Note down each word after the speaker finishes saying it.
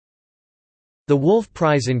The Wolf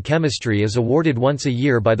Prize in Chemistry is awarded once a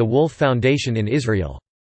year by the Wolf Foundation in Israel.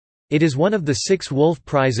 It is one of the 6 Wolf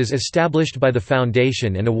Prizes established by the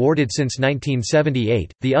foundation and awarded since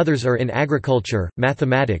 1978. The others are in agriculture,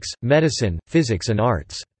 mathematics, medicine, physics and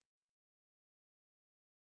arts.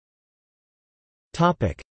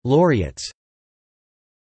 Topic: Laureates.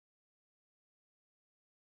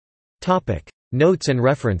 Topic: Notes and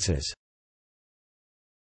references.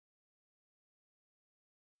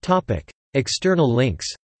 Topic: External links.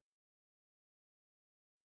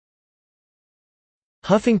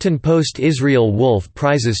 Huffington Post Israel Wolf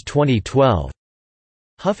Prizes 2012.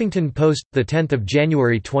 Huffington Post, 10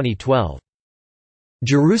 January 2012.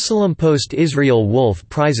 Jerusalem Post Israel Wolf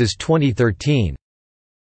Prizes 2013.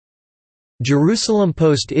 Jerusalem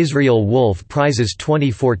Post Israel Wolf Prizes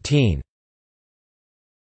 2014.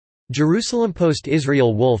 Jerusalem Post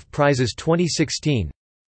Israel Wolf Prizes 2016.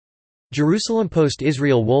 Jerusalem Post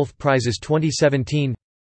Israel Wolf Prizes 2017.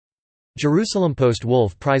 Jerusalem Post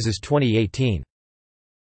Wolf Prizes 2018.